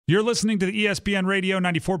You're listening to the ESPN Radio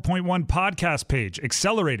 94.1 podcast page,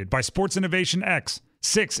 accelerated by Sports Innovation X.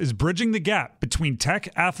 6 is bridging the gap between tech,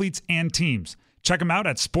 athletes, and teams. Check them out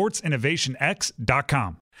at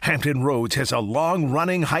sportsinnovationx.com. Hampton Roads has a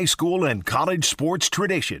long-running high school and college sports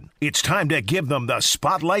tradition. It's time to give them the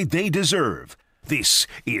spotlight they deserve. This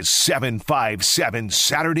is 757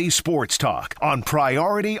 Saturday Sports Talk on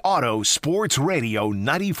Priority Auto Sports Radio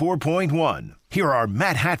 94.1. Here are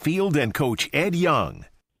Matt Hatfield and Coach Ed Young.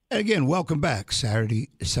 And again, welcome back. Saturday,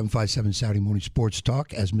 757 Saturday Morning Sports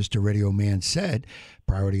Talk. As Mr. Radio Man said,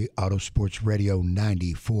 Priority Auto Sports Radio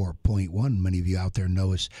 94.1. Many of you out there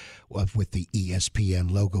know us with the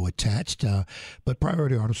ESPN logo attached. But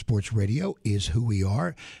Priority Auto Sports Radio is who we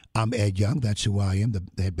are. I'm Ed Young. That's who I am, the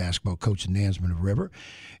head basketball coach in Nansemond of River.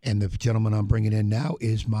 And the gentleman I'm bringing in now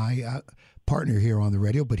is my partner here on the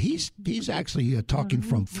radio, but he's actually talking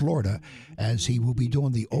from Florida, as he will be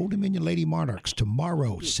doing the Old Dominion Lady Monarchs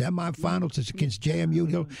tomorrow, semifinals. It's against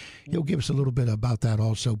JMU. He'll give us a little bit about that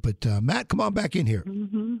also. But Matt, come on back in here.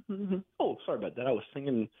 Oh, sorry about that. I was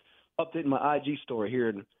updating my IG story here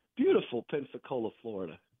in beautiful Pensacola,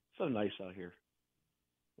 Florida. So nice out here,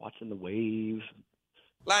 watching the waves.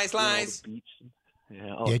 Lies. The beach.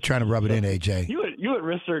 Yeah, trying to rub it in, AJ. You at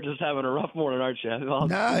risk are just having a rough morning, aren't you? No,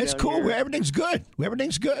 it's cool. Everything's good.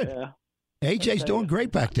 Everything's good. Yeah. AJ's doing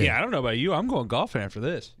great back there. Yeah, I don't know about you. I'm going golfing after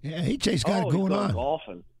this. Yeah, AJ's got it going on.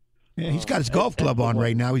 Golfing. Yeah, he's got his golf club on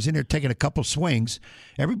right now. He's in there taking a couple swings.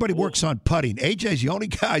 Everybody works on putting. AJ's the only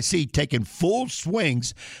guy I see taking full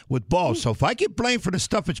swings with balls. So if I get blamed for the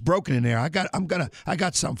stuff that's broken in there, I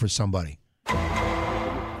got something for somebody.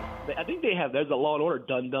 I think they have. There's a Law and Order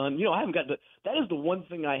done. You know, I haven't got that is the one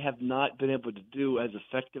thing I have not been able to do as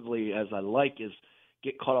effectively as I like, is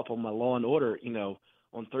get caught up on my Law and Order. You know,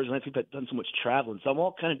 on Thursday nights we've done so much traveling, so I'm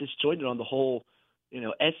all kind of disjointed on the whole,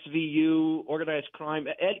 SVU, organized crime.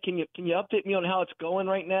 Ed, can you update me on how it's going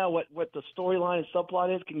right now? What the storyline and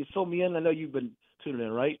subplot is? Can you fill me in? I know you've been tuning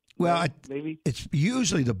in, right? Well, maybe it's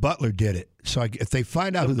usually the butler did it. So if they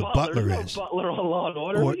find out who the butler is, butler on Law and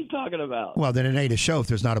Order. What are you talking about? Well, then it ain't a show if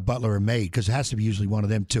there's not a butler or maid, because it has to be usually one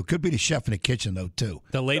of them two. Could be the chef in the kitchen though too.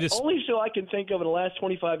 The only show I can think of in the last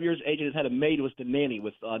 25 years, AJ has had a maid, was The Nanny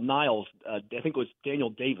with Niles. I think it was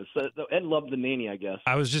Daniel Davis. Ed loved The Nanny, I guess.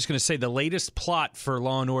 I was just going to say the latest plot for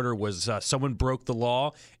Law and Order was someone broke the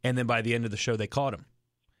law, and then by the end of the show they caught him.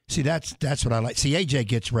 See, that's what I like. See, AJ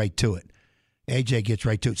gets right to it. See,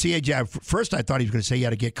 AJ, first I thought he was going to say he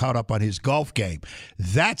had to get caught up on his golf game.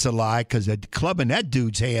 That's a lie, because a club in that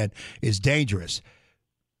dude's hand is dangerous.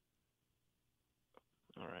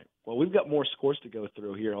 All right. Well, we've got more scores to go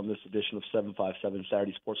through here on this edition of 757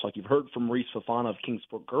 Saturday Sports Talk. You've heard from Reese Fafana of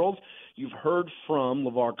Kingsport Girls. You've heard from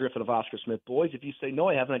LeVar Griffin of Oscar Smith Boys. If you say, no,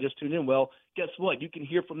 I haven't, I just tuned in, well, guess what? You can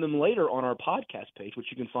hear from them later on our podcast page, which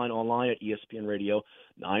you can find online at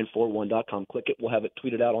ESPNRadio941.com. Click it. We'll have it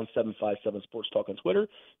tweeted out on 757 Sports Talk on Twitter,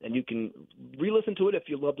 and you can re-listen to it if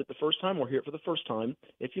you loved it the first time, or hear it for the first time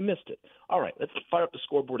if you missed it. All right, let's fire up the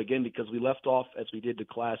scoreboard again, because we left off as we did to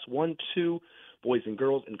Class 1, 2, boys and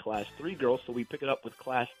girls, and Class 3 girls. So we pick it up with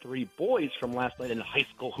Class 3 boys from last night in high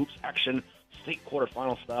school hoops action, state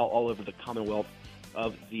quarterfinal style, all over the Commonwealth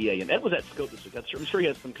of VA. And Ed was at Scope this week. I'm sure he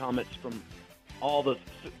has some comments from all the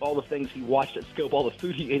things he watched at Scope, all the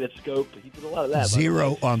food he ate at Scope. He did a lot of that.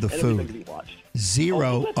 Zero on the food.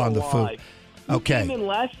 Zero on the food. Okay. He came in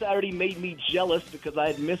last Saturday, made me jealous because I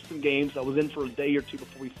had missed some games. I was in for a day or two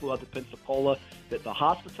before we flew out to Pensacola. That the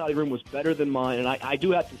hospitality room was better than mine, and I do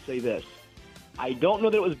have to say this. I don't know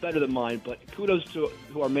that it was better than mine, but kudos to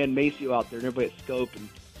our man Maceo out there and everybody at Scope, and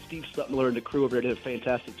Steve Sutmiller and the crew over there did a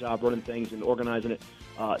fantastic job running things and organizing it.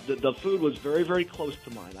 The food was very, very close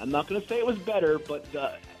to mine. I'm not going to say it was better, but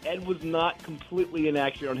Ed was not completely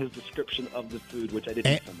inaccurate on his description of the food, which I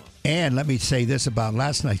didn't eat so much. And let me say this about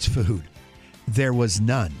last night's food. There was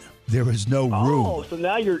none. There was no room. Oh, so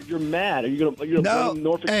now you're mad. Are you going to blame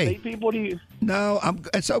Norfolk State people? No,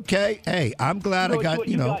 it's okay. Hey, I'm glad I got,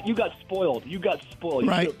 you got spoiled. You got spoiled.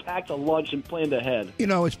 Right. You should have packed a lunch and planned ahead.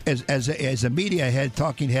 As a media head,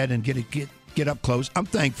 talking head, and get up close, I'm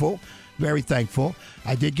thankful. Very thankful.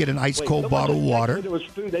 I did get an ice-cold bottle of water. There was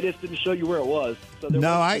food. They just didn't show you where it was. So they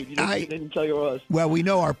didn't tell you where it was. Well, we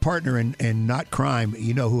know our partner in Not Crime.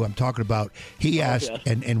 You know who I'm talking about. He asked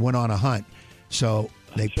and went on a hunt. So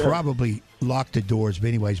they probably locked the doors. But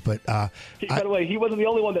anyways, by the way, he wasn't the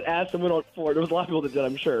only one that asked and went on for it. There was a lot of people that did,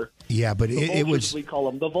 I'm sure. Yeah, but it was. We call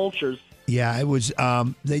them the vultures. Yeah, it was.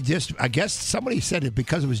 I guess somebody said it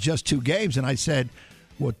because it was just 2 games, and I said,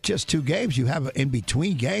 Well, just 2 games. You have an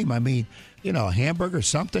in-between game. I mean, a hamburger or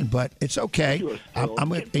something, but it's okay. Pull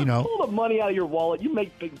the money out of your wallet. You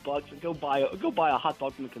make big bucks and go buy a hot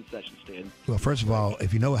dog from the concession stand. Well, first of all,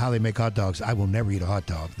 if you know how they make hot dogs, I will never eat a hot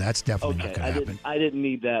dog. That's definitely not going to happen. I didn't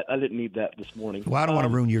need that. I didn't need that this morning. Well, I don't want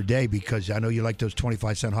to ruin your day because I know you like those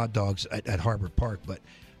 25-cent hot dogs at Harbor Park, but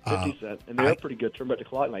 50 cents, and they're pretty good. Turn back to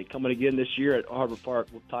clock night coming again this year at Harbor Park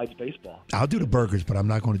with Tides baseball. I'll do the burgers, but I'm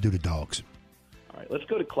not going to do the dogs. All right, let's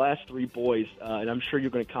go to Class 3 boys, and I'm sure you're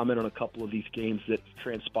going to comment on a couple of these games that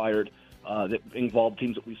transpired that involved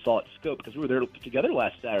teams that we saw at Scope because we were there together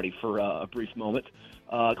last Saturday for a brief moment.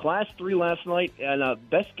 Class 3 last night, and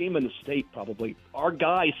best game in the state probably. Our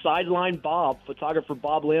guy, Sideline Bob, photographer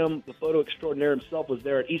Bob Lamb, the photo extraordinaire himself, was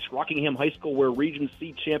there at East Rockingham High School where Region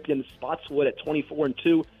C champion Spotswood at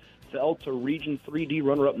 24-2 fell to Region 3D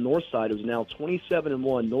runner-up Northside. It was now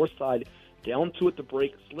 27-1. Northside down 2 at the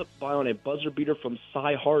break, slipped by on a buzzer beater from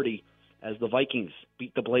Cy Hardy as the Vikings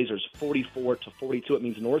beat the Blazers 44-42. It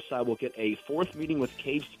means Northside will get a 4th meeting with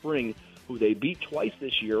Cave Spring, who they beat twice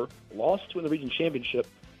this year, lost to in the region championship,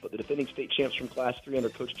 but the defending state champs from Class 3 under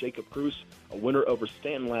Coach Jacob Cruz, a winner over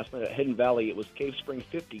Stanton last night at Hidden Valley. It was Cave Spring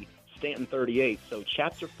 50, Stanton 38. So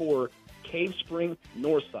Chapter 4, Cave Spring,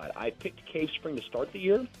 Northside. I picked Cave Spring to start the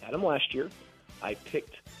year, had them last year. I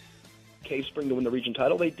picked Cave Spring to win the region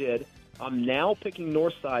title. They did. I'm now picking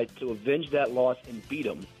Northside to avenge that loss and beat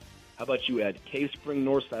them. How about you, Ed? Cave Spring,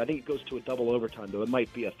 Northside. I think it goes to a double overtime, though. It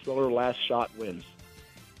might be a thriller last shot wins.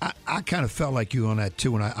 I kind of felt like you on that,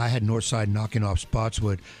 too, and I had Northside knocking off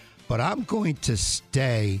Spotswood. But I'm going to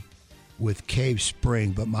stay with Cave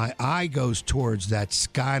Spring, but my eye goes towards that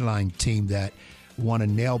Skyline team that won a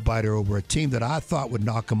nail-biter over a team that I thought would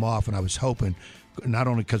knock them off, and I was hoping, not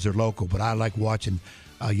only because they're local, but I like watching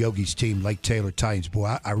Yogi's team, Lake Taylor Titans.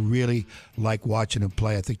 Boy, I really like watching them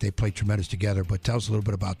play. I think they play tremendous together. But tell us a little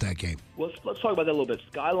bit about that game. Well, let's talk about that a little bit.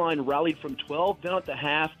 Skyline rallied from 12 down at the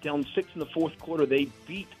half, down 6 in the fourth quarter. They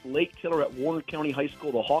beat Lake Taylor at Warner County High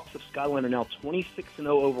School. The Hawks of Skyline are now 26-0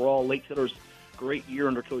 overall. Lake Taylor's great year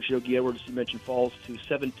under Coach Yogi Edwards, you mentioned, falls to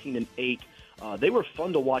 17-8. They were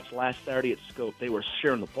fun to watch last Saturday at Scope. They were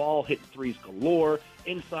sharing the ball, hitting threes galore,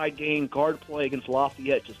 inside game, guard play against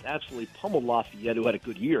Lafayette, just absolutely pummeled Lafayette, who had a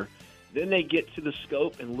good year. Then they get to the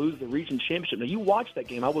Scope and lose the region championship. Now, you watched that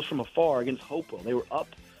game. I was from afar against Hopewell. They were up,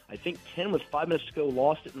 I think, 10 with 5 minutes to go,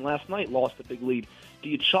 lost it, and last night lost a big lead. Do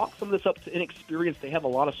you chalk some of this up to inexperience? They have a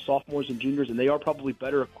lot of sophomores and juniors, and they are probably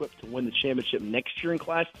better equipped to win the championship next year in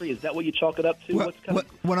Class 3. Is that what you chalk it up to? Well,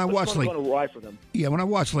 when I watch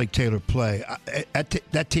Lake Taylor play,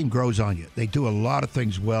 that team grows on you. They do a lot of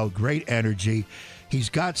things well, great energy. He's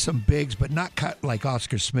got some bigs, but not cut like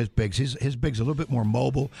Oscar Smith bigs. His bigs are a little bit more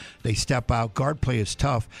mobile. They step out. Guard play is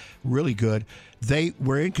tough, really good. They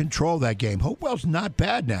were in control of that game. Hopewell's not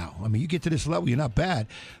bad now. I mean, you get to this level, you're not bad.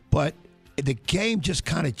 But the game just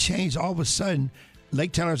kind of changed. All of a sudden,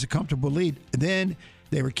 Lake Taylor has a comfortable lead. And then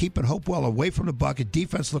they were keeping Hopewell away from the bucket,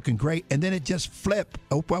 defense looking great, and then it just flipped.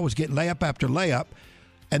 Hopewell was getting layup after layup,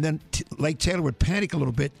 and then Lake Taylor would panic a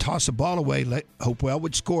little bit, toss the ball away. Hopewell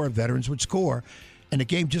would score, veterans would score, and the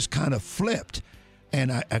game just kind of flipped.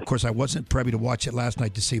 And, of course, I wasn't privy to watch it last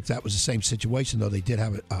night to see if that was the same situation, though they did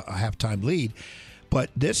have a halftime lead. But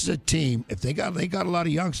this is a team, if they got a lot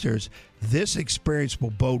of youngsters, this experience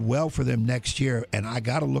will bode well for them next year. And I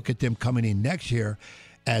got to look at them coming in next year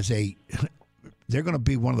as they're going to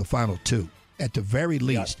be one of the final 2. At the very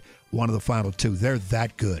least, one of the final 2. They're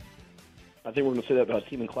that good. I think we're going to say that about a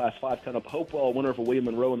team in Class 5 coming up. Hopewell, winner over William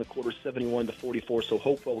Monroe in the quarter, 71-44. So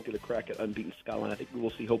Hopewell will get a crack at unbeaten Skyline. I think we will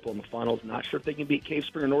see Hopewell in the finals. Not sure if they can beat Cave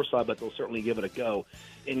Spring or Northside, but they'll certainly give it a go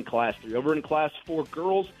in Class 3. Over in Class 4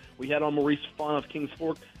 girls, we had on Maurice Fon of Kings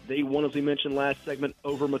Fork. They won, as we mentioned last segment,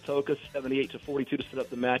 over Matoka, 78-42 to set up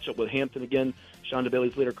the matchup with Hampton again. Shonda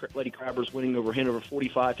Bailey's Lady Crabbers winning over Hanover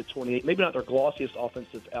 45-28. Maybe not their glossiest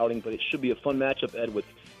offensive outing, but it should be a fun matchup, Ed, with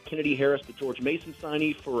Kennedy Harris, the George Mason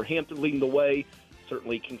signee for Hampton leading the way.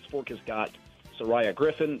 Certainly Kings Fork has got Soraya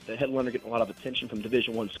Griffin, the headliner, getting a lot of attention from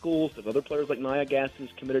Division I schools. There's other players like Nia Gaskins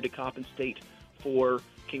committed to Coppin State for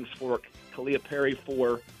Kings Fork, Kalia Perry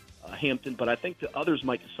for Hampton, but I think the others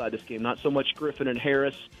might decide this game. Not so much Griffin and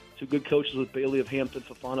Harris, 2 good coaches with Bailey of Hampton,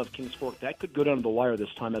 Fafana of Kings Fork. That could go down to the wire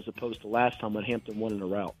this time as opposed to last time when Hampton won in a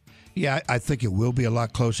rout. Yeah, I think it will be a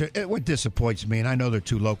lot closer. What disappoints me, and I know they're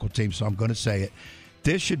 2 local teams, so I'm going to say it,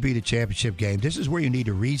 this should be the championship game. This is where you need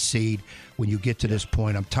to reseed when you get to this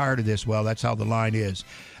point. I'm tired of this. Well, that's how the line is.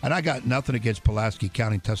 And I got nothing against Pulaski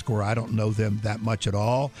County and Tuscarora. I don't know them that much at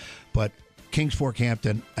all. But Kings Fork,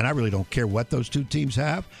 Hampton, and I really don't care what those 2 teams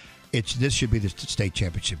have. This should be the state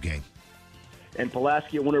championship game. And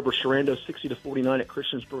Pulaski won over Sherando 60-49 at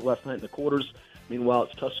Christiansburg last night in the quarters. Meanwhile,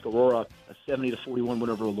 it's Tuscarora, a 70-41 win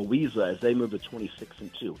over Louisa as they move to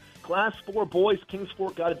 26-2. Class 4 boys, Kings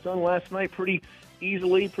Fork got it done last night pretty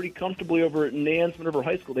easily, pretty comfortably over at Nance Minerva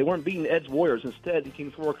High School. They weren't beating Ed's Warriors. Instead, the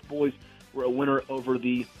Kings Fork boys were a winner over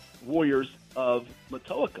the Warriors of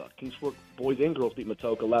Matoaca. Kings Fork boys and girls beat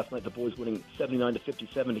Matoaca last night. The boys winning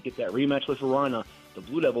 79-57 to get that rematch with Verona. The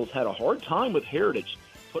Blue Devils had a hard time with Heritage.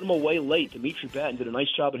 Put him away late. Dimitri Batten did a nice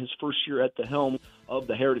job in his first year at the helm of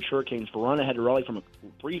the Heritage Hurricanes. Verona had to rally from a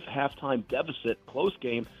brief halftime deficit, close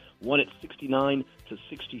game, won it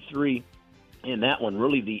 69-63. And that one,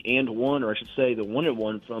 really the and one, or I should say the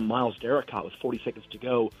 1-1 from Miles Derricott with 40 seconds to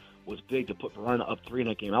go was big to put Verona up 3 in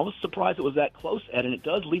that game. I was surprised it was that close, Ed, and it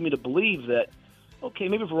does lead me to believe that, okay,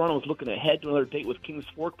 maybe Verona was looking ahead to another date with Kings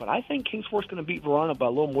Fork, but I think Kings Fork's going to beat Verona by a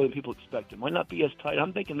little more than people expect. It might not be as tight.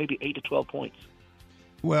 I'm thinking maybe 8 to 12 points.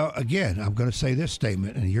 Well, again, I'm going to say this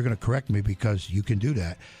statement, and you're going to correct me because you can do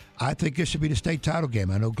that. I think this should be the state title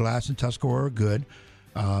game. I know Glass and Tuscarora are good,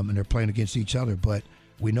 and they're playing against each other, but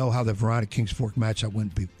we know how the Verona-Kings Fork matchup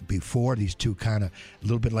went before. These two kind of a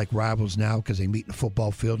little bit like rivals now because they meet in the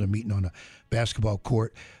football field and meeting on a basketball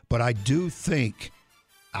court. But I do think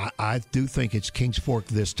it's Kings Fork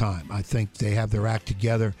this time. I think they have their act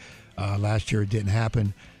together. Last year it didn't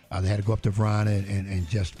happen. They had to go up to Verona and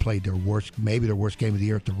just played their worst game of the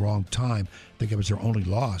year at the wrong time. I think it was their only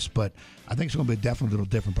loss. But I think it's going to be definitely a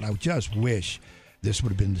little different. But I just wish this would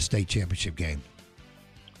have been the state championship game.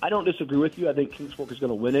 I don't disagree with you. I think Kings Fork is going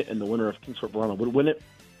to win it, and the winner of Kings Fork Verona would win it.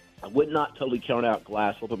 I would not totally count out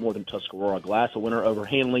Glass, a little bit more than Tuscarora. Glass, a winner over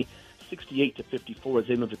Hanley, 68-54 as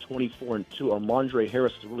they move to 24-2. Armandre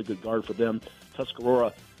Harris is a really good guard for them.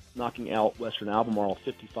 Tuscarora knocking out Western Albemarle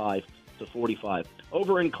 55-45.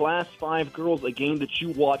 Over in Class 5 girls, a game that you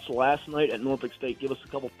watched last night at Norfolk State. Give us a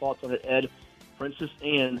couple thoughts on it, Ed. Princess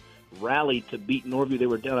Anne rallied to beat Norview. They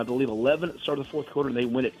were down, I believe, 11 at the start of the fourth quarter, and they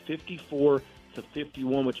win it 54-51,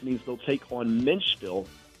 which means they'll take on Menchville.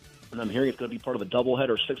 And I'm hearing it's going to be part of a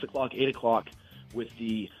doubleheader, 6 o'clock, 8 o'clock, with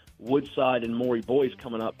the Woodside and Maury boys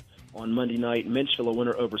coming up on Monday night. Menchville a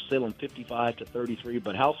winner over Salem, 55-33.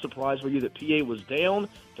 But how surprised were you that PA was down?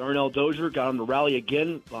 Darnell Dozier got him to rally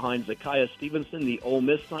again behind Zakiah Stevenson, the Ole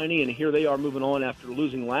Miss signee, and here they are moving on after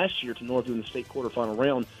losing last year to Northview in the state quarterfinal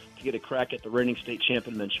round to get a crack at the reigning state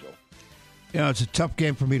champion Menchville. You know, it's a tough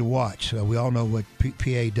game for me to watch. We all know what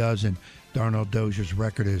PA does, and Darnell Dozier's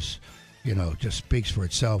record is, just speaks for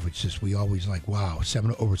itself. It's just we always like, wow,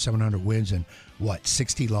 over 700 wins and,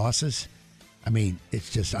 60 losses? I mean,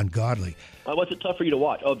 it's just ungodly. What's it tough for you to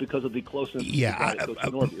watch? Oh, because of the closeness. Yeah,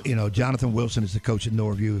 Jonathan Wilson is the coach at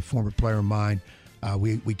Norview, a former player of mine.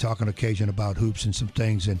 We talk on occasion about hoops and some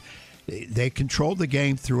things, and they controlled the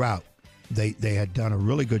game throughout. They had done a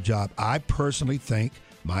really good job. I personally think,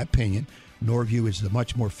 my opinion, Norview is the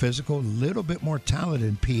much more physical, a little bit more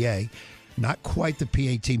talented than PA. Not quite the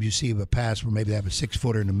PA teams you see of a past where maybe they have a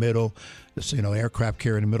 6-footer in the middle, aircraft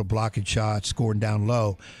carrier in the middle, blocking shots, scoring down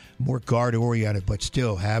low. More guard-oriented, but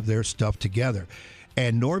still have their stuff together.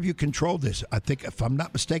 And Norview controlled this. I think, if I'm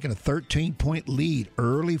not mistaken, a 13-point lead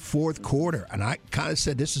early fourth quarter. And I kind of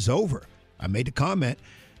said, this is over. I made the comment.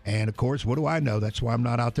 And, of course, what do I know? That's why I'm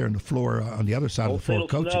not out there on the floor on the other side of the floor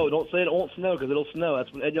coaching. Don't say it won't snow, because it'll snow.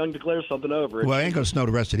 That's when Ed Young declares something over. Well, it ain't going to snow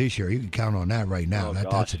the rest of this year. You can count on that right now.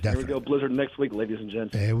 That's a definite. Here we go, blizzard next week, ladies and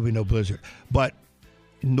gents. There will be no blizzard. But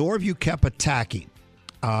Norview kept attacking.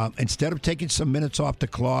 Instead of taking some minutes off the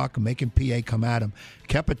clock, making PA come at him,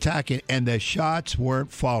 kept attacking, and the shots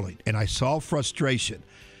weren't falling. And I saw frustration.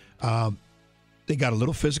 They got a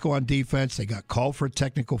little physical on defense. They got called for a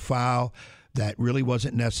technical foul that really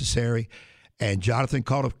wasn't necessary. And Jonathan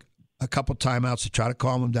called a couple timeouts to try to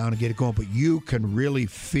calm them down and get it going. But you can really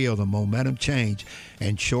feel the momentum change.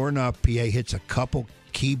 And sure enough, PA hits a couple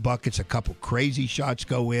key buckets, a couple crazy shots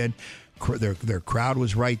go in. Their crowd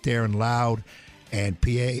was right there and loud. And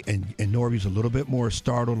PA and Norview's a little bit more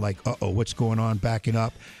startled, like, what's going on, backing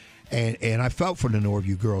up. And I felt for the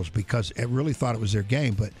Norview girls because I really thought it was their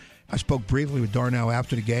game. But I spoke briefly with Darnell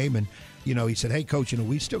after the game, and, he said, hey, Coach,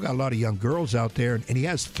 we still got a lot of young girls out there. And he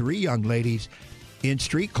has 3 young ladies in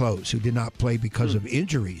street clothes who did not play because of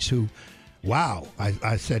injuries, who, wow.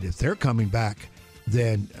 I said, if they're coming back,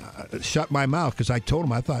 then shut my mouth, because I told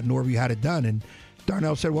him I thought Norview had it done. And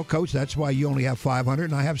Darnell said, well, Coach, that's why you only have 500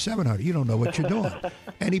 and I have 700. You don't know what you're doing.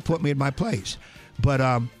 And he put me in my place. But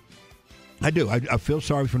I do. I feel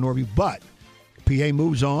sorry for Norview. But PA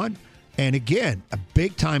moves on. And, again, a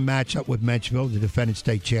big-time matchup with Menchville, the defending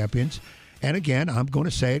state champions. And, again, I'm going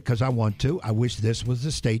to say it because I want to. I wish this was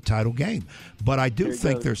the state title game. But I do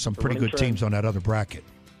think there's some pretty good teams on that other bracket.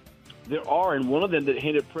 There are, and one of them that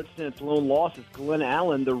handed Princeton its lone loss is Glen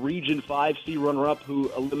Allen, the Region 5C runner-up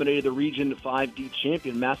who eliminated the Region 5D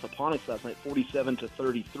champion Massaponax last night,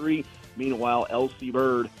 47-33. Meanwhile, LC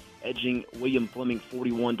Bird edging William Fleming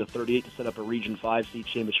 41-38 to set up a Region 5C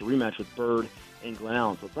championship rematch with Bird and Glen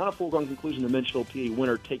Allen. So it's not a foregone conclusion the Mentionville PA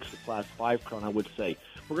winner takes the Class 5 crown, I would say.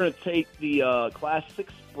 We're going to take the Class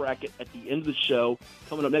 6 bracket at the end of the show.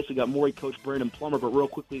 Coming up next, we got Maury coach Brandon Plummer. But real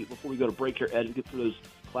quickly, before we go to break here, Ed, to get through those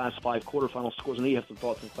Class 5 quarterfinal scores, and you have some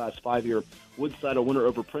thoughts on Class 5 here. Woodside, a winner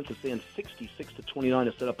over Princeton, stands 66-29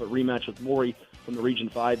 to set up a rematch with Maury from the Region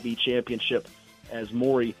 5B championship as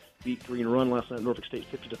Maury beat Green Run last night at Norfolk State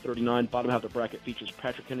 50-39. Bottom half of the bracket features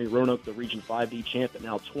Patrick Henry Roanoke, the Region 5D champ, at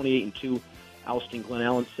now 28-2, ousting Glen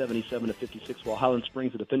Allen 77-56, while Highland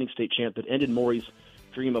Springs, the defending state champ that ended Maury's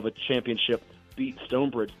dream of a championship, beat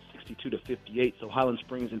Stonebridge 62-58. So Highland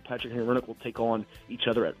Springs and Patrick Henry Roanoke will take on each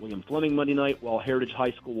other at William Fleming Monday night, while Heritage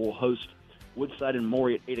High School will host Woodside and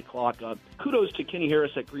Maury at 8 o'clock. Kudos to Kenny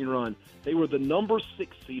Harris at Green Run. They were the number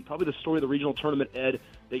 6 seed, probably the story of the regional tournament, Ed.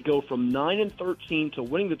 They go from 9-13 to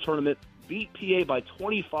winning the tournament, beat PA by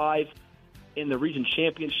 25 in the region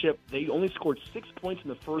championship. They only scored 6 points in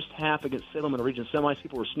the first half against Salem in the region semis.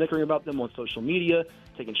 People were snickering about them on social media,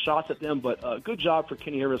 taking shots at them, but good job for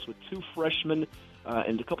Kenny Harris with 2 freshmen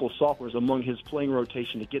and a couple of sophomores among his playing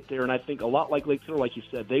rotation to get there. And I think a lot like Lake Taylor, like you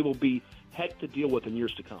said, they will be heck to deal with in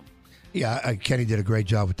years to come. Yeah, Kenny did a great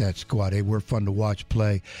job with that squad. They were fun to watch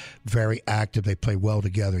play, very active. They play well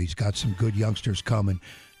together. He's got some good youngsters coming.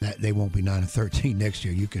 That they won't be 9-13 next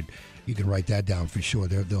year. You can write that down for sure.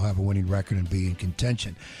 They'll have a winning record and be in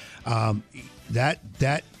contention.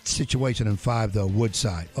 That situation in 5 though,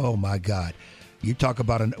 Woodside. Oh my God, we talk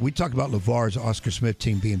about LeVar's Oscar Smith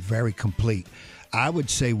team being very complete. I would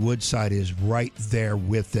say Woodside is right there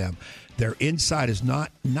with them. Their inside is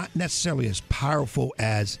not necessarily as powerful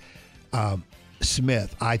as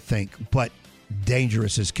Smith, I think, but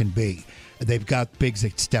dangerous as can be. They've got bigs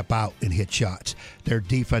that step out and hit shots. Their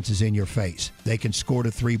defense is in your face. They can score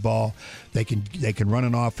the 3 ball. They can run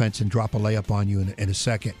an offense and drop a layup on you in a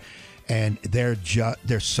second. And they're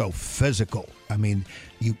so physical. I mean,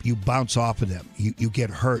 you bounce off of them. You get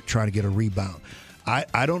hurt trying to get a rebound.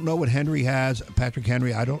 I don't know what Henry has, Patrick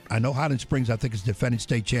Henry. I know Highland Springs, I think, is defending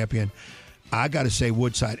state champion. I got to say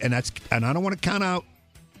Woodside, and I don't want to count out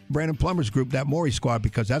Brandon Plummer's group, that Maury squad,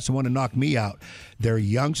 because that's the one that knocked me out. They're a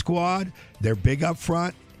young squad. They're big up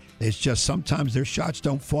front. It's just sometimes their shots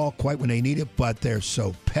don't fall quite when they need it, but they're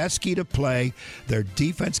so pesky to play. Their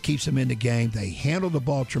defense keeps them in the game. They handle the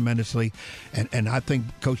ball tremendously, and I think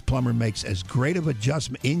Coach Plummer makes as great of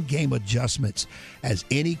in-game adjustments as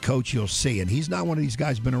any coach you'll see. And he's not one of these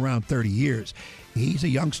guys been around 30 years. He's a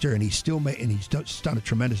youngster, and he's done a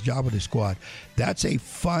tremendous job with his squad. That's a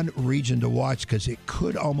fun region to watch because it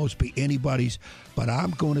could almost be anybody's, but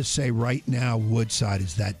I'm going to say right now Woodside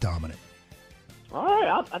is that dominant. All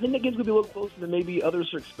right, I think that game's going to be a little closer than maybe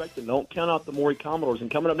others are expecting. Don't count out the Maury Commodores.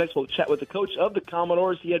 And coming up next, we'll chat with the coach of the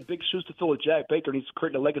Commodores. He had big shoes to fill with Jack Baker, and he's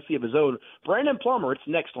creating a legacy of his own. Brandon Plummer, it's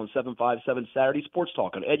next on 757 Saturday Sports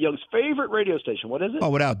Talk on Ed Young's favorite radio station. What is it? Oh,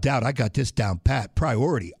 without doubt, I got this down pat.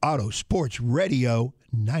 Priority Auto Sports Radio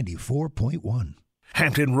 94.1.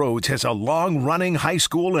 Hampton Roads has a long-running high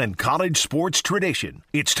school and college sports tradition.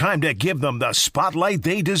 It's time to give them the spotlight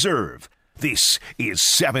they deserve. This is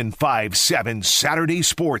 757 Saturday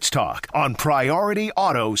Sports Talk on Priority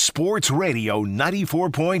Auto Sports Radio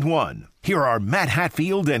 94.1. Here are Matt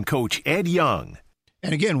Hatfield and Coach Ed Young.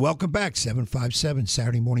 And again, welcome back. 757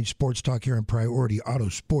 Saturday Morning Sports Talk here on Priority Auto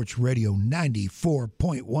Sports Radio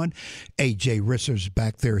 94.1. AJ Risser's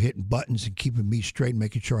back there hitting buttons and keeping me straight and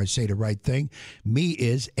making sure I say the right thing. Me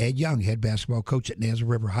is Ed Young, head basketball coach at Nazareth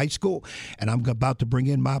River High School. And I'm about to bring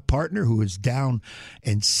in my partner who is down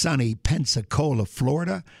in sunny Pensacola,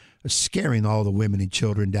 Florida, scaring all the women and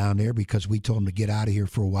children down there because we told them to get out of here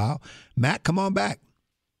for a while. Matt, come on back.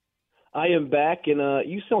 I am back, and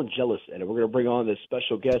you sound jealous, Ed. We're going to bring on this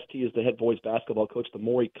special guest. He is the head boys basketball coach of the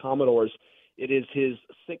Maury Commodores. It is his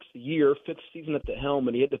 5th season at the helm,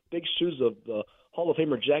 and he had the big shoes of the Hall of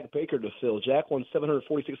Famer Jack Baker to fill. Jack won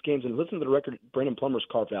 746 games, and listen to the record Brandon Plummer's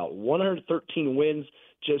carved out. 113 wins,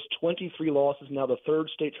 just 23 losses. Now the 3rd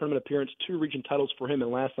state tournament appearance, 2 region titles for him,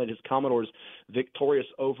 and last night his Commodores victorious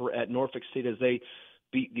over at Norfolk State as they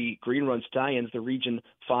beat the Green Run Stallions, the Region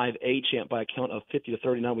 5A champ, by a count of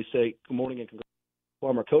 50-30. Now we say good morning and congratulations,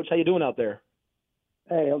 Plummer. Coach, how you doing out there?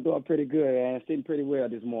 Hey, I'm doing pretty good, man. Sitting pretty well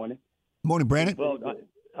this morning. Morning, Brandon. Well,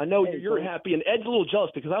 I know Hey, you're Coach. happy, and Ed's a little jealous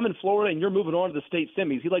because I'm in Florida and you're moving on to the state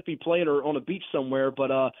semis. He'd like to be playing or on a beach somewhere, but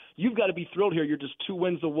you've got to be thrilled here. You're just 2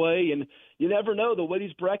 wins away, and you never know the way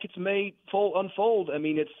these brackets may unfold. I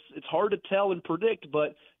mean, it's hard to tell and predict,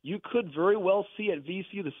 but you could very well see at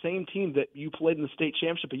VCU the same team that you played in the state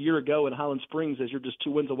championship a year ago in Highland Springs, as you're just 2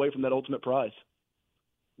 wins away from that ultimate prize.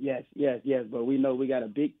 Yes. But we know we got a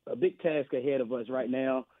big task ahead of us right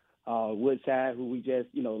now. Woodside, who we just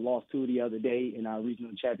lost to the other day in our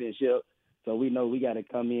regional championship, so we know we got to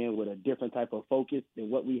come in with a different type of focus than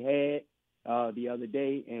what we had the other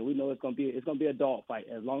day, and we know it's gonna be a dog fight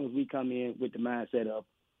as long as we come in with the mindset of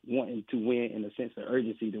wanting to win and a sense of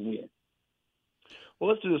urgency to win. Well,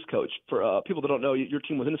 let's do this, Coach. For people that don't know, your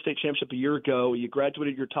team was in the state championship a year ago. You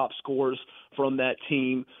graduated your top scorers from that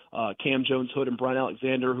team, Cam Jones-Hood and Brian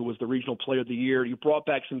Alexander, who was the regional player of the year. You brought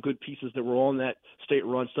back some good pieces that were on that state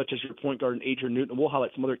run, such as your point guard and Adrian Newton. And we'll highlight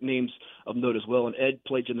some other names of note as well. And Ed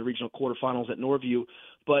played in the regional quarterfinals at Norview.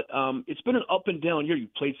 But it's been an up and down year. You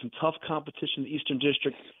played some tough competition in the Eastern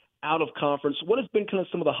District, out of conference. What has been kind of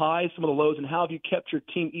some of the highs, some of the lows, and how have you kept your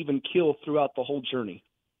team even keel throughout the whole journey?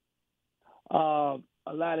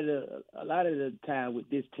 A lot of the time with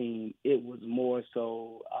this team, it was more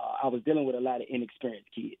so I was dealing with a lot of inexperienced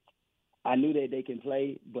kids. I knew that they can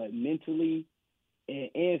play, but mentally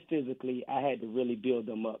and physically, I had to really build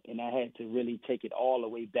them up, and I had to really take it all the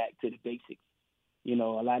way back to the basics. A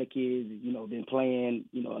lot of kids, been playing,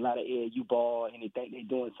 a lot of AAU ball, and they think they're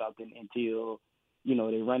doing something until,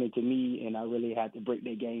 they run into me, and I really had to break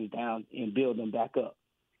their games down and build them back up.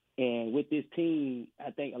 And with this team,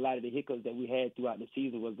 I think a lot of the hiccups that we had throughout the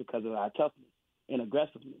season was because of our toughness and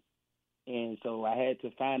aggressiveness. And so I had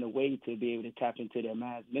to find a way to be able to tap into their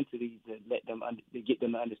minds mentally to to get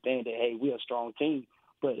them to understand that, hey, we're a strong team,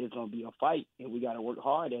 but it's going to be a fight, and we got to work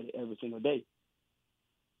hard at it every single day.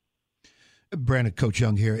 Brandon, Coach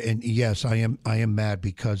Young here, and yes, I am mad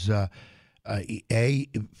because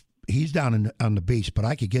he's down on the beach, but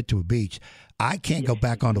I could get to a beach. I can't go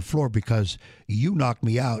back on the floor because you knocked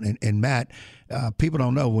me out. And Matt, people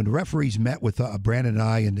don't know, when the referees met with Brandon and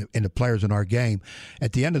I and the players in our game,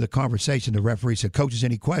 at the end of the conversation, the referee said, "Coaches,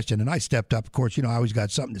 any question?" And I stepped up. Of course, I always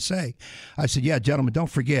got something to say. I said, "Yeah, gentlemen,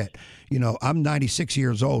 don't forget, I'm 96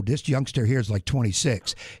 years old. This youngster here is like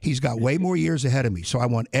 26. He's got way more years ahead of me. So I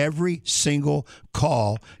want every single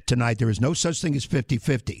call tonight. There is no such thing as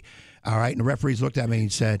 50-50. All right?" And the referees looked at me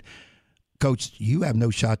and said, "Coach, you have no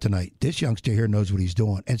shot tonight. This youngster here knows what he's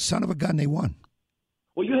doing." And son of a gun, they won.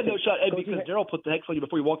 Well, you had no shot, Ed, because Daryl put the hex on you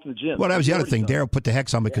before you walked in the gym. Well, that was the other thing. Daryl put the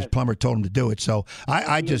hex on me because Plummer told him to do it. So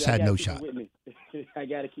I just had no shot. I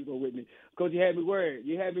got to keep on with me. Coach, you had me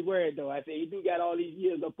worried. Though. I said, you do got all these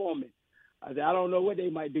years up on me. I said, I don't know what they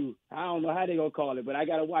might do. I don't know how they going to call it, but I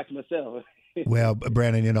got to watch myself. Well,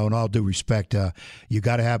 Brandon, in all due respect, you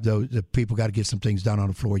got to have the people got to get some things done on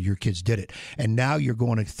the floor. Your kids did it. And now you're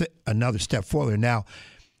going another step forward. Now,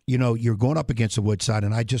 you're going up against the Woodside,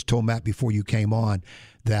 and I just told Matt before you came on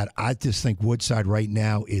that I just think Woodside right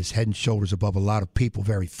now is head and shoulders above a lot of people,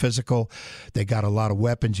 very physical. They got a lot of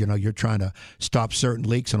weapons. You're trying to stop certain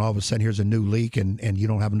leaks, and all of a sudden here's a new leak, and you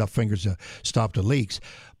don't have enough fingers to stop the leaks.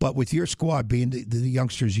 But with your squad being the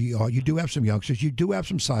youngsters you do have some youngsters. You do have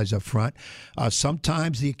some size up front.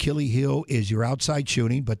 Sometimes the Achilles heel is your outside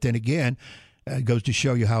shooting, but then again, it goes to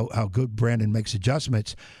show you how good Brandon makes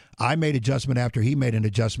adjustments. I made adjustment after he made an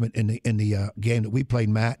adjustment in the game that we played,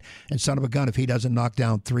 Matt. And son of a gun, if he doesn't knock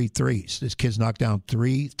down 3 threes, this kid's knocked down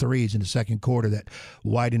 3 threes in the third quarter that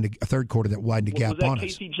widened the gap on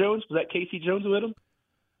us. Was that Casey Jones who hit him?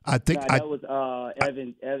 I think that was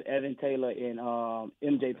Evan Taylor and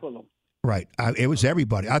MJ Pullum. Right. It was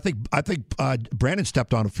everybody. I think Brandon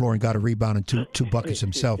stepped on the floor and got a rebound and two buckets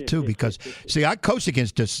himself, too, because, see, I coached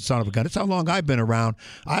against this son of a gun. It's how long I've been around.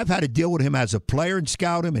 I've had to deal with him as a player and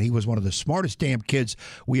scout him, and he was one of the smartest damn kids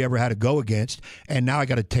we ever had to go against, and now I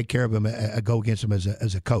got to take care of him, go against him as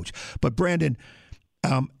a coach. But, Brandon,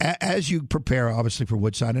 as you prepare, obviously, for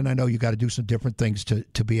Woodside, and I know you got to do some different things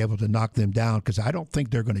to be able to knock them down, because I don't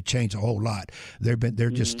think they're going to change a whole lot. They're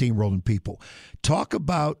just steamrolling people.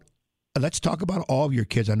 Let's talk about all of your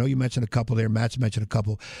kids. I know you mentioned a couple there. Matt's mentioned a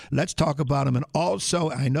couple. Let's talk about them. And also,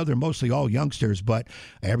 I know they're mostly all youngsters, but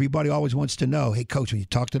everybody always wants to know, hey, Coach, when you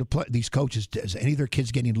talk to these coaches, does any of their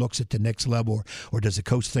kids getting looks at the next level, or does the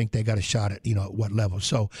coach think they got a shot at, at what level?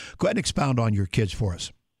 So go ahead and expound on your kids for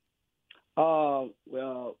us.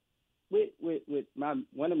 Well, with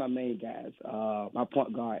one of my main guys, my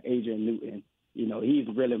point guard, Adrian Newton,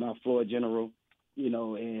 he's really my floor general,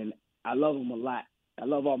 and I love him a lot. I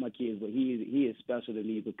love all my kids, but he is special to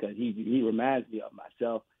me because he reminds me of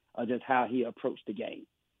myself, of just how he approached the game.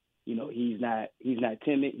 he's not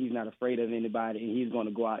timid. He's not afraid of anybody, and he's going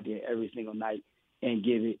to go out there every single night and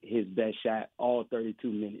give it his best shot all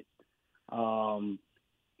 32 minutes.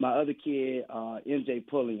 My other kid, MJ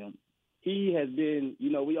Pulliam, he has been,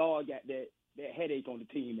 we all got that headache on the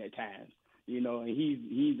team at times, and he's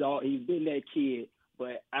been that kid,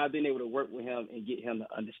 but I've been able to work with him and get him to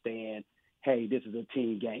understand, hey, this is a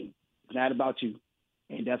team game. It's not about you.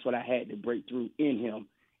 And that's what I had to break through in him,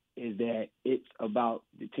 is that it's about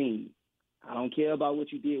the team. I don't care about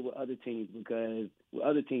what you did with other teams, because with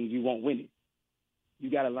other teams you won't win it. You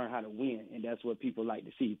got to learn how to win, and that's what people like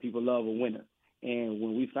to see. People love a winner. And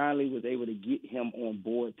when we finally was able to get him on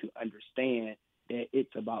board to understand that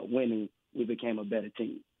it's about winning, we became a better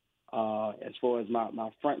team. As far as my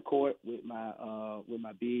front court with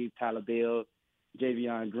my big Tyler Bell,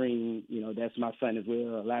 Javion Green, that's my son as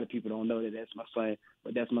well. A lot of people don't know that that's my son,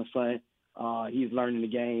 but that's my son. He's learning the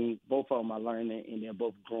game. Both of them are learning, and they're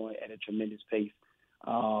both growing at a tremendous pace.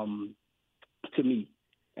 To me,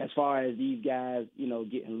 as far as these guys,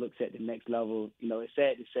 getting looks at the next level, it's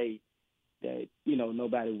sad to say that,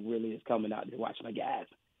 nobody really is coming out to watch my guys.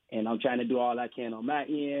 And I'm trying to do all I can on my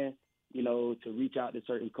end, to reach out to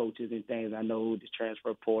certain coaches and things. I know this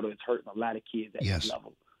transfer portal is hurting a lot of kids at this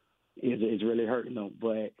level. It's really hurting them.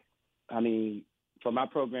 But, for my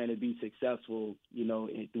program to be successful,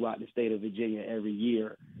 throughout the state of Virginia every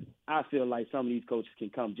year, I feel like some of these coaches can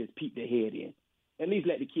come just peek their head in. At least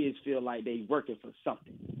let the kids feel like they're working for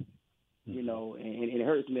something. And it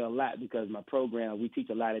hurts me a lot, because my program, we teach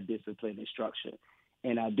a lot of discipline and structure.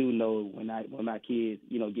 And I do know when my kids,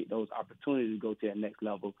 get those opportunities to go to that next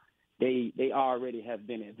level, they already have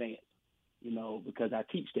been advanced, because I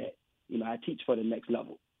teach that. I teach for the next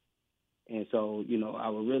level. And so, I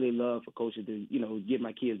would really love for coaches to, give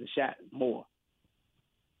my kids a shot more.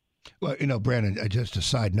 Well, Brandon, just a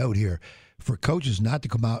side note here, for coaches not to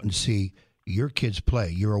come out and see your kids play,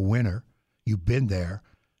 you're a winner, you've been there,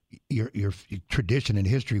 your tradition and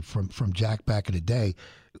history from Jack back in the day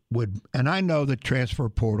and I know the transfer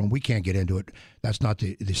portal, we can't get into it. That's not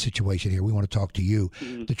the situation here. We want to talk to you.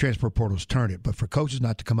 Mm-hmm. The transfer portal's turned it. But for coaches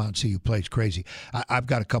not to come out and see you play is crazy. I've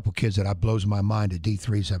got a couple kids that blows my mind that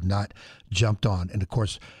D3s have not jumped on. And, of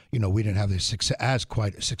course, we didn't have this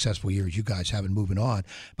quite a successful year as you guys have been moving on.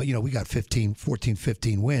 But, we got 15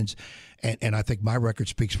 wins. And I think my record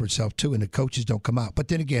speaks for itself, too, and the coaches don't come out. But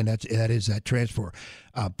then again, that is that transfer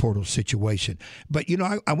portal situation. But,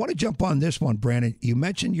 I want to jump on this one, Brandon. You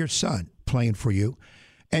mentioned your son playing for you,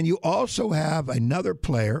 and you also have another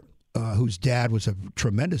player whose dad was a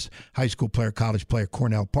tremendous high school player, college player,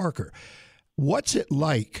 Cornell Parker. What's it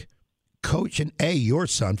like coaching, your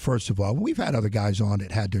son, first of all? We've had other guys on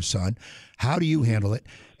that had their son. How do you handle it?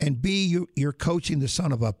 And B, you're coaching the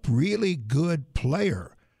son of a really good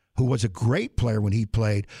player who was a great player when he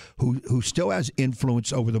played, who still has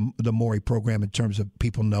influence over the Morey program in terms of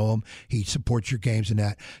people know him. He supports your games and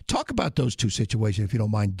that. Talk about those two situations, if you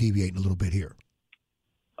don't mind deviating a little bit here.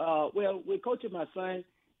 Well, with coaching my son,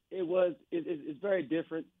 it's very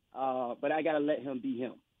different, but I got to let him be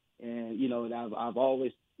him. And, I've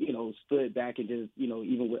always, stood back and just,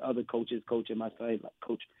 even with other coaches coaching my son, like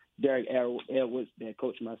Coach Derek Edwards that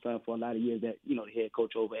coached my son for a lot of years, that, the head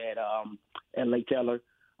coach over at Lake Taylor.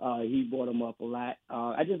 He brought him up a lot.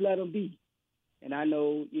 I just let him be. And I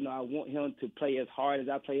know, I want him to play as hard as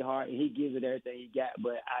I play hard, and he gives it everything he got.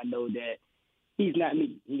 But I know that he's not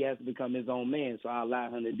me. He has to become his own man, so I allow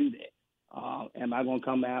him to do that. Am I going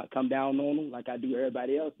to come down on him like I do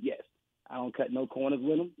everybody else? Yes. I don't cut no corners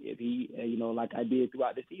with him. If he, like I did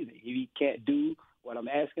throughout the season, if he can't do what I'm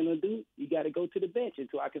asking him to do, you got to go to the bench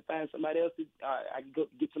until I can find somebody else. I can go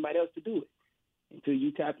get somebody else to do it. Until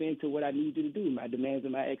you tap into what I need you to do, my demands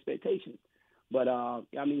and my expectations. But,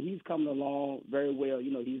 he's coming along very well.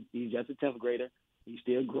 He's just a 10th grader. He's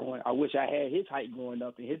still growing. I wish I had his height growing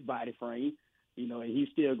up in his body frame, and he's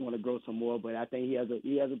still going to grow some more. But I think he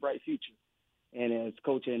has a bright future. And as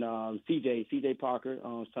coaching CJ Parker,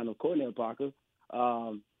 son of Cornell Parker,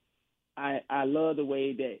 I love the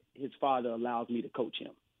way that his father allows me to coach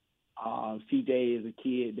him. CJ is a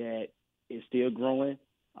kid that is still growing.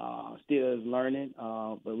 Still is learning,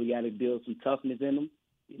 but we got to build some toughness in him.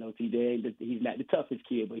 CJ, he's not the toughest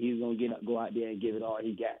kid, but he's going to go out there and give it all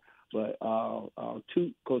he got. But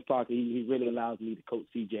Coach Parker, he really allows me to coach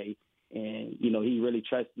CJ, and he really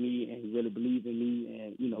trusts me and he really believes in me,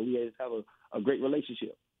 and we just have a great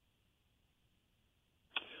relationship.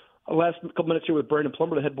 Last couple minutes here with Brandon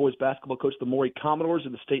Plummer, the head boys basketball coach of the Morey Commodores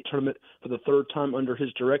in the state tournament for the third time under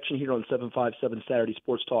his direction here on 757 Saturday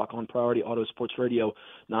Sports Talk on Priority Auto Sports Radio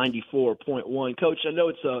 94.1. Coach, I know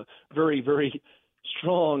it's a very, very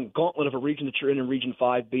strong gauntlet of a region that you're in Region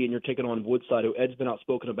 5B, and you're taking on Woodside, who Ed's been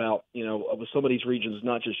outspoken about, with some of these regions,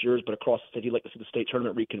 not just yours, but across the state. He'd like to see the state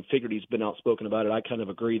tournament reconfigured. He's been outspoken about it. I kind of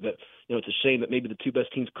agree that, it's a shame that maybe the two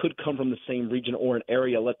best teams could come from the same region or an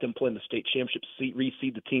area, let them play in the state championship,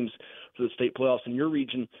 reseed the teams for the state playoffs. And your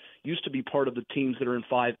region used to be part of the teams that are in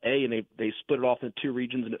 5A, and they split it off into two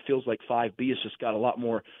regions, and it feels like 5B has just got a lot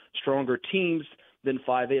more stronger teams than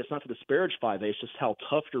 5A. It's not to disparage 5A. It's just how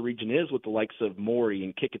tough your region is with the likes of Maury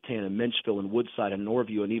and Kickingham and Menchville and Woodside and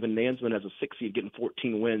Norview, and even Nansemond as a 6 seed getting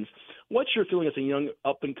 14 wins. What's your feeling as a young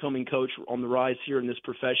up-and-coming coach on the rise here in this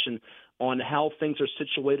profession on how things are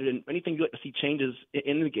situated and anything you'd like to see changes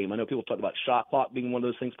in the game? I know people talk about shot clock being one of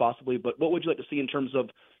those things possibly, but what would you like to see in terms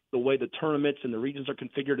of the way the tournaments and the regions are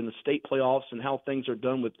configured in the state playoffs and how things are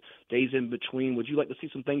done with days in between? Would you like to see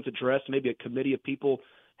some things addressed, maybe a committee of people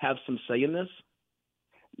have some say in this?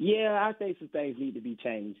 Yeah, I think some things need to be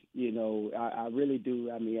changed. I really do.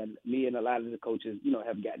 I mean, me and a lot of the coaches,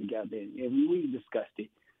 have gotten together and we discussed it.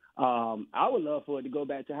 I would love for it to go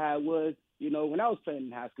back to how it was, when I was playing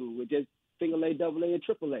in high school with just single A, double A, and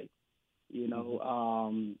triple A.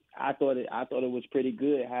 I thought it was pretty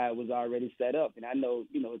good how it was already set up, and I know,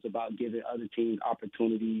 it's about giving other teams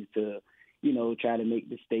opportunities to, try to make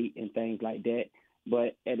the state and things like that.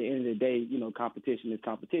 But at the end of the day, competition is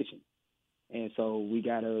competition. And so we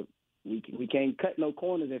can't cut no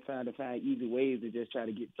corners and try to find easy ways to just try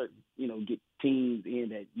to get certain, get teams in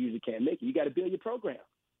that usually can't make it. You got to build your program.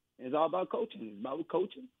 And it's all about coaching. It's about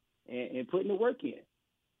coaching and putting the work in.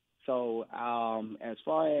 So as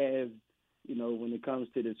far as, when it comes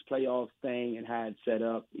to this playoff thing and how it's set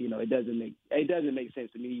up, it doesn't make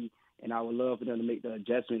sense to me. And I would love for them to make the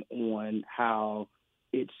adjustment on how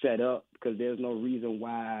it's set up, because there's no reason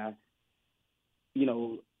why,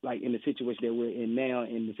 like in the situation that we're in now,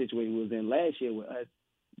 in the situation we was in last year with us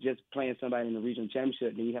just playing somebody in the regional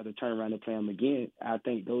championship, then you have to turn around and play them again. I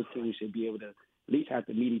think those teams should be able to at least have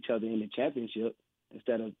to meet each other in the championship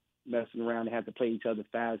instead of messing around and have to play each other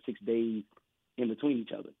 5-6 days in between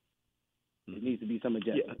each other. There needs to be some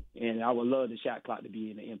adjustment. Yeah. And I would love the shot clock to be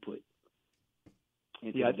in the input.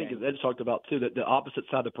 Yeah, I think as Ed talked about, too, that the opposite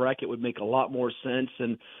side of the bracket would make a lot more sense.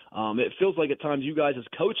 And it feels like at times you guys as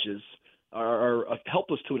coaches are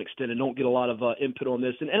helpless to an extent and don't get a lot of input on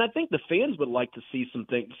this. And I think the fans would like to see some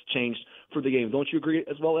things changed for the game. Don't you agree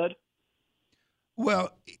as well, Ed?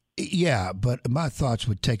 Well, yeah, but my thoughts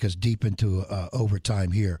would take us deep into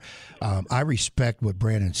overtime here. I respect what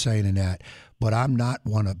Brandon's saying in that, but I'm not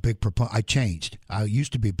a big proponent. I changed. I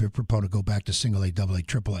used to be a big proponent, go back to single A, double A,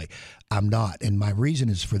 triple A. I'm not. And my reason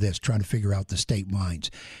is for this, trying to figure out the state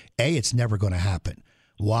lines. It's never going to happen.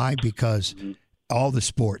 Why? Because all the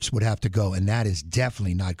sports would have to go, and that is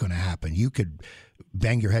definitely not going to happen. You could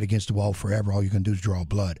bang your head against the wall forever. All you can do is draw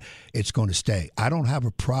blood. It's going to stay. I don't have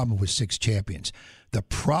a problem with 6 champions. The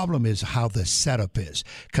problem is how the setup is,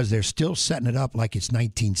 because they're still setting it up like it's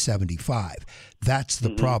 1975. That's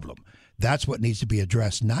the problem. That's what needs to be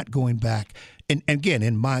addressed, not going back. And again,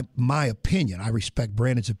 in my opinion, I respect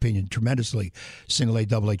Brandon's opinion tremendously, single A,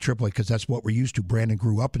 double A, triple A, because that's what we're used to. Brandon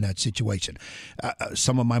grew up in that situation.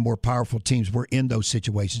 Some of my more powerful teams were in those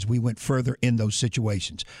situations. We went further in those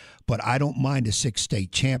situations. But I don't mind the 6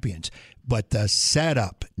 state champions. But the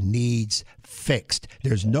setup needs fixed.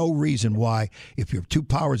 There's no reason why, if you're 2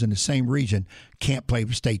 powers in the same region, can't play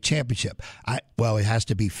for state championship. It has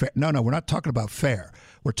to be fair. No, we're not talking about fair.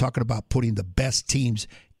 We're talking about putting the best teams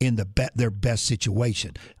in their best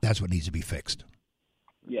situation. That's what needs to be fixed.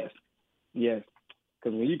 Yes.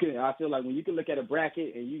 Because I feel like when you can look at a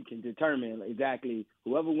bracket and you can determine exactly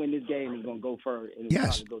whoever wins this game is going to go first and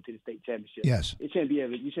probably go to the state championship. Yes. You shouldn't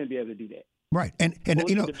be able to do that. Right, and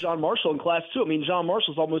John Marshall in Class 2. I mean, John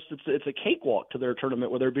Marshall's almost it's a cakewalk to their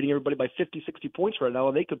tournament where they're beating everybody by 50, 60 points right now,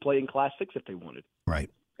 and they could play in Class 6 if they wanted. Right.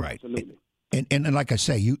 Absolutely. And like I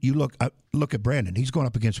say, you look at Brandon. He's going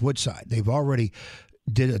up against Woodside. They've already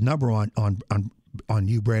did a number on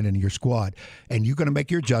you, Brandon, and your squad, and you're going to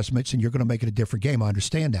make your adjustments, and you're going to make it a different game. I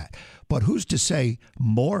understand that, but who's to say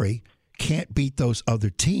Maury can't beat those other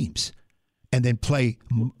teams and then play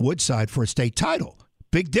Woodside for a state title?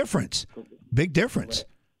 Big difference. Right.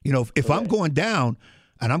 If I'm going down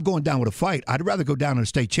and I'm going down with a fight, I'd rather go down in a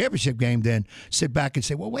state championship game than sit back and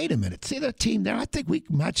say, well, wait a minute. See that team there? I think we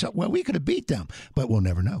can match up. Well, we could have beat them, but we'll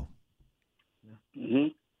never know. Mm-hmm.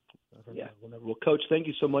 Yeah. Well, Coach, thank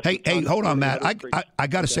you so much. Hey, hold on, Matt. I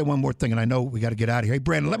got to say one more thing, and I know we got to get out of here. Hey,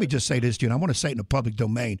 Brandon, let me just say this to you, and I want to say it in the public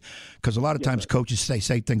domain because a lot of times coaches say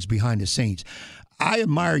things behind the scenes. I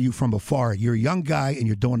admire you from afar. You're a young guy, and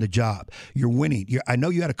you're doing the job. You're winning. I know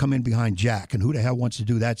you had to come in behind Jack, and who the hell wants to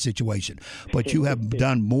do that situation? But you have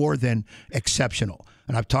done more than exceptional.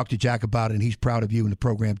 And I've talked to Jack about it, and he's proud of you and the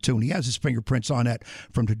program, too. And he has his fingerprints on that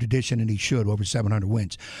from the tradition, and he should, over 700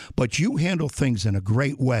 wins. But you handle things in a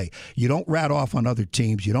great way. You don't rat off on other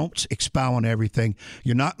teams. You don't expound on everything.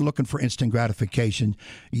 You're not looking for instant gratification.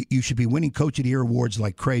 You should be winning Coach of the Year awards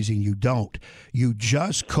like crazy, and you don't. You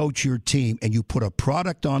just coach your team, and you put a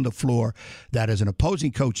product on the floor that, as an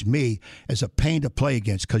opposing coach, me, is a pain to play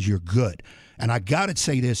against because you're good. And I got to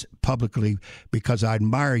say this publicly because I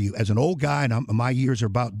admire you. As an old guy, and my years are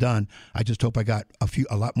about done, I just hope I got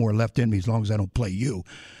a lot more left in me as long as I don't play you.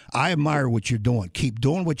 I admire what you're doing. Keep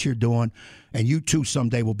doing what you're doing, and you too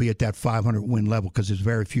someday will be at that 500-win level because there's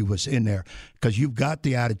very few of us in there because you've got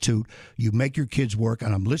the attitude. You make your kids work,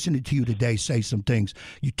 and I'm listening to you today say some things.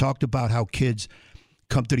 You talked about how kids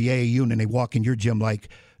come to the AAU and then they walk in your gym like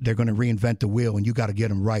they're going to reinvent the wheel, and you got to get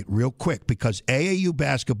them right real quick because AAU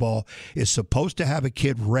basketball is supposed to have a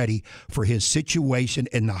kid ready for his situation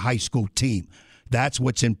in the high school team. That's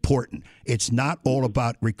what's important. It's not all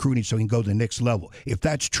about recruiting so he can go to the next level. If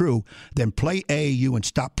that's true, then play AAU and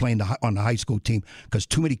stop playing on the high school team because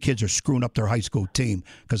too many kids are screwing up their high school team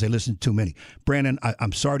because they listen to too many. Brandon,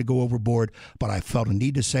 I'm sorry to go overboard, but I felt a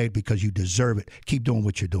need to say it because you deserve it. Keep doing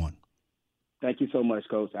what you're doing. Thank you so much,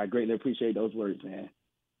 Coach. I greatly appreciate those words, man.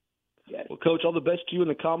 Well, Coach, all the best to you and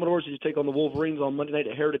the Commodores as you take on the Wolverines on Monday night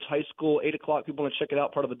at Heritage High School, 8 o'clock. People want to check it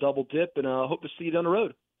out, part of the double dip, and I hope to see you down the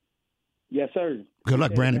road. Yes, sir. Good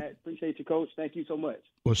luck, Brandon. Appreciate you, Coach. Thank you so much.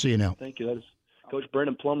 We'll see you now. Thank you. That is Coach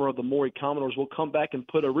Brandon Plummer of the Maury Commodores. We'll come back and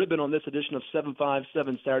put a ribbon on this edition of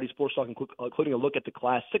 757 Saturday Sports Talk, including a look at the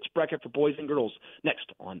Class 6 bracket for boys and girls.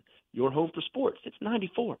 Next on Your Home for Sports, it's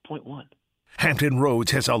 94.1. Hampton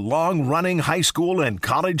Roads has a long-running high school and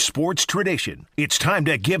college sports tradition. It's time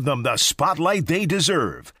to give them the spotlight they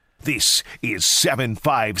deserve. This is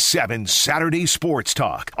 757 Saturday Sports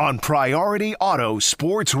Talk on Priority Auto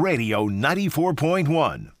Sports Radio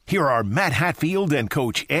 94.1. Here are Matt Hatfield and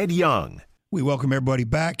Coach Ed Young. We welcome everybody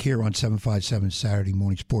back here on 757 Saturday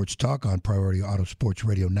Morning Sports Talk on Priority Auto Sports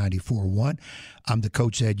Radio 94.1. I'm the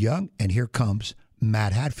Coach Ed Young, and here comes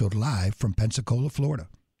Matt Hatfield live from Pensacola, Florida.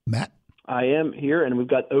 Matt? I am here, and we've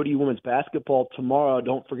got ODU women's basketball tomorrow.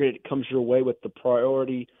 Don't forget, it comes your way with the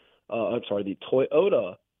the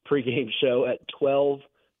Toyota pregame show at 12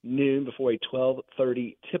 noon before a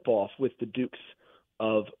 12:30 tip-off with the Dukes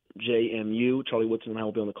of JMU. Charlie Woodson and I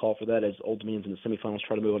will be on the call for that as Old Dominion's in the semifinals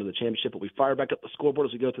try to move on to the championship. But we fire back up the scoreboard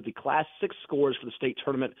as we go through the Class 6 scores for the state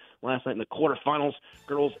tournament last night in the quarterfinals,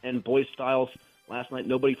 girls and boys styles. Last night,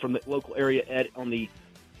 nobody from the local area, Ed, on the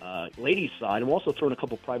ladies' side. And we'll also throw in a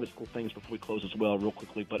couple private school things before we close as well real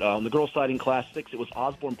quickly. But on the girls' side in Class 6, it was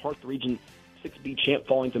Osborne Park, the Region 6B champ,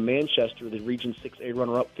 falling to Manchester, the Region 6A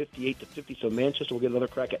runner-up, 58-50. So Manchester will get another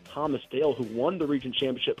crack at Thomas Dale, who won the region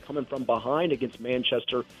championship coming from behind against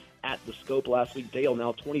Manchester at the Scope last week. Dale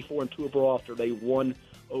now 24-2 overall after they won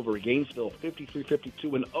over Gainesville,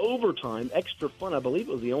 53-52 in overtime. Extra fun. I believe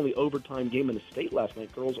it was the only overtime game in the state last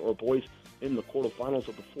night, girls or boys, in the quarterfinals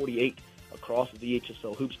of the 48 across the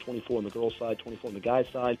VHSL hoops, 24 on the girls' side, 24 on the guys'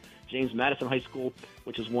 side. James Madison High School,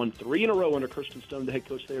 which has won 3 in a row under Kirsten Stone, the head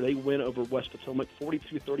coach there, they win over West Potomac,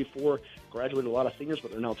 42-34. Graduated a lot of seniors,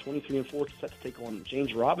 but they're now 23-4, set to take on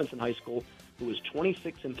James Robinson High School, who is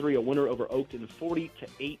 26-3, a winner over Oakton,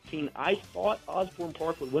 40-18. I thought Osborne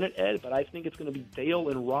Park would win it, Ed, but I think it's going to be Dale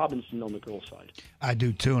and Robinson on the girls' side. I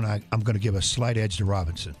do too, and I'm going to give a slight edge to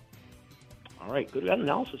Robinson. All right, good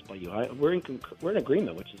analysis by you. We're in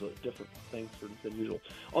agreement, which is a different thing than usual.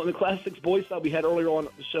 On the Class 6 boys side, we had earlier on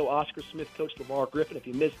the show Oscar Smith, Coach LeVar Griffin. If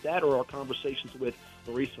you missed that or our conversations with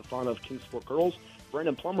Maurice Fafana of Kingsport Girls,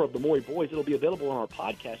 Brandon Plummer of the Maury Boys, it'll be available on our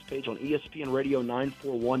podcast page on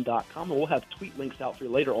ESPNRadio941.com. And we'll have tweet links out for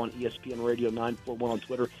you later on ESPN Radio 941 on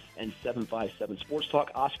Twitter and 757 Sports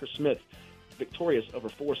Talk. Oscar Smith victorious over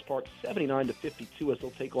Forest Park 79-52 as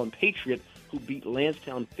they'll take on Patriot, who beat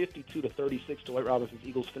Lansdowne 52-36. Dwight Robinson's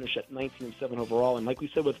Eagles finish at 19-7 overall. And like we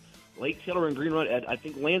said with Lake Taylor and Green Run, I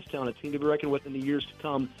think Lansdowne, a team to be reckoned with in the years to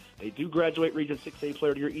come. They do graduate Region 6A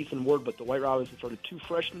Player of the Year Ethan Ward, but Dwight Robinson started 2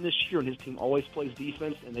 freshmen this year, and his team always plays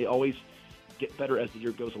defense, and they always get better as the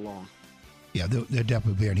year goes along. Yeah, they're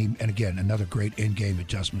definitely there. And again, another great in-game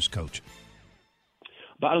adjustments coach.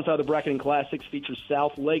 Bottom side of the bracket in Class 6 features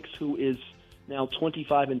South Lakes, who is now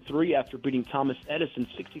 25-3 after beating Thomas Edison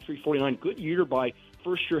 63-49. Good year by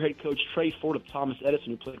first-year head coach Trey Ford of Thomas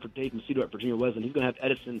Edison, who played for Dave Macedo at Virginia Wesleyan. He's going to have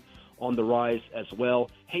Edison on the rise as well.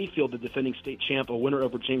 Hayfield, the defending state champ, a winner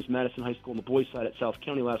over James Madison High School on the boys' side at South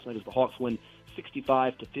County last night as the Hawks win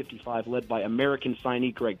 65-55, led by American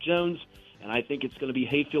signee Greg Jones. And I think it's going to be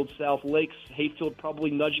Hayfield South Lakes. Hayfield probably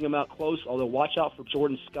nudging them out close, although watch out for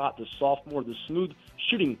Jordan Scott, the sophomore, the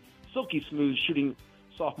silky smooth shooting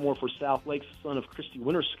sophomore for South Lakes, son of Christy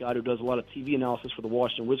Winter Scott, who does a lot of TV analysis for the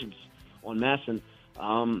Washington Wizards on Masson.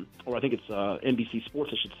 Or I think it's NBC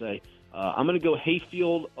Sports, I should say. I'm going to go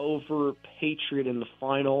Hayfield over Patriot in the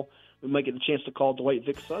final. We might get a chance to call Dwight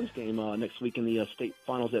Vick's son's game next week in the state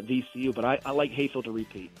finals at VCU, but I like Hayfield to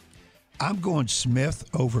repeat. I'm going Smith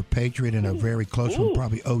over Patriot in a very close one,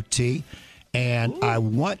 probably OT. And I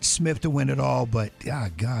want Smith to win it all, but,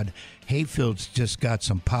 God, Hayfield's just got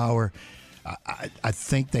some power. I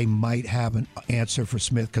think they might have an answer for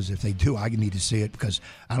Smith, because if they do, I need to see it, because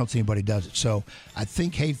I don't see anybody does it. So I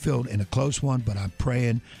think Hayfield in a close one, but I'm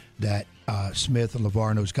praying that Smith and LeVar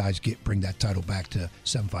and those guys bring that title back to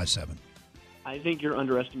 757. I think you're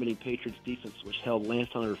underestimating Patriots' defense, which held Lance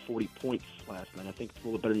under 40 points last night. I think it's a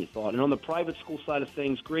little better than you thought. And on the private school side of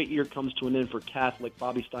things, great year comes to an end for Catholic.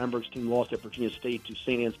 Bobby Steinberg's team lost at Virginia State to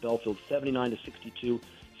St. Anne's Belfield 79-62.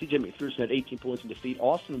 C.J. McPherson had 18 points in defeat.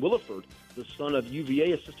 Austin Williford, the son of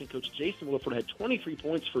UVA assistant coach Jason Williford, had 23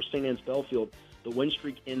 points for St. Anne's Belfield. The win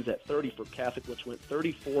streak ends at 30 for Catholic, which went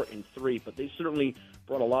 34-3. But they certainly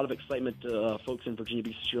brought a lot of excitement to folks in Virginia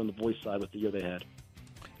Beach this year on the boys' side with the year they had.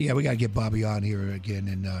 Yeah, we got to get Bobby on here again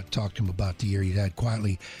and talk to him about the year he had.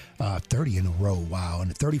 Quietly 30 in a row. Wow.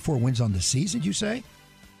 And 34 wins on the season, you say?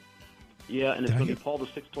 Yeah, and it's going to be Paul the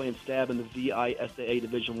Sixth playing Stab in the VISAA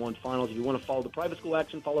Division I Finals. If you want to follow the private school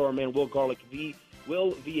action, follow our man Will Garlick,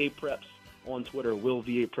 Will VA Preps on Twitter. Will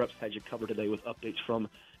VA Preps had you covered today with updates from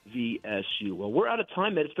VSU. Well, we're out of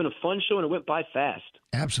time, man. It's been a fun show, and it went by fast.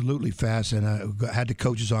 Absolutely fast, and I had the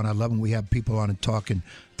coaches on. I love when we have people on and talk and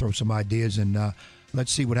throw some ideas, and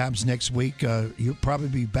let's see what happens next week. You'll probably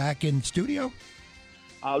be back in studio?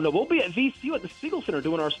 No, we'll be at VCU at the Siegel Center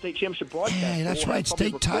doing our state championship broadcast. Yeah, that's right,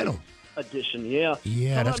 state title edition. Yeah,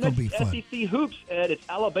 that's going to be fun. SEC hoops, Ed. It's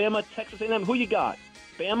Alabama, Texas A&M. Who you got,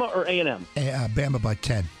 Bama or A&M? Bama by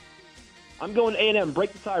 10. I'm going A&M.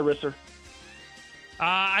 Break the tie, Risser.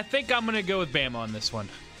 I think I'm going to go with Bama on this one.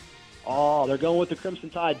 Oh, they're going with the Crimson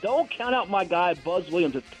Tide. Don't count out my guy, Buzz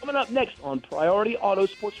Williams. It's coming up next on Priority Auto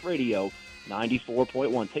Sports Radio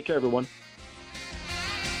 94.1. Take care, everyone.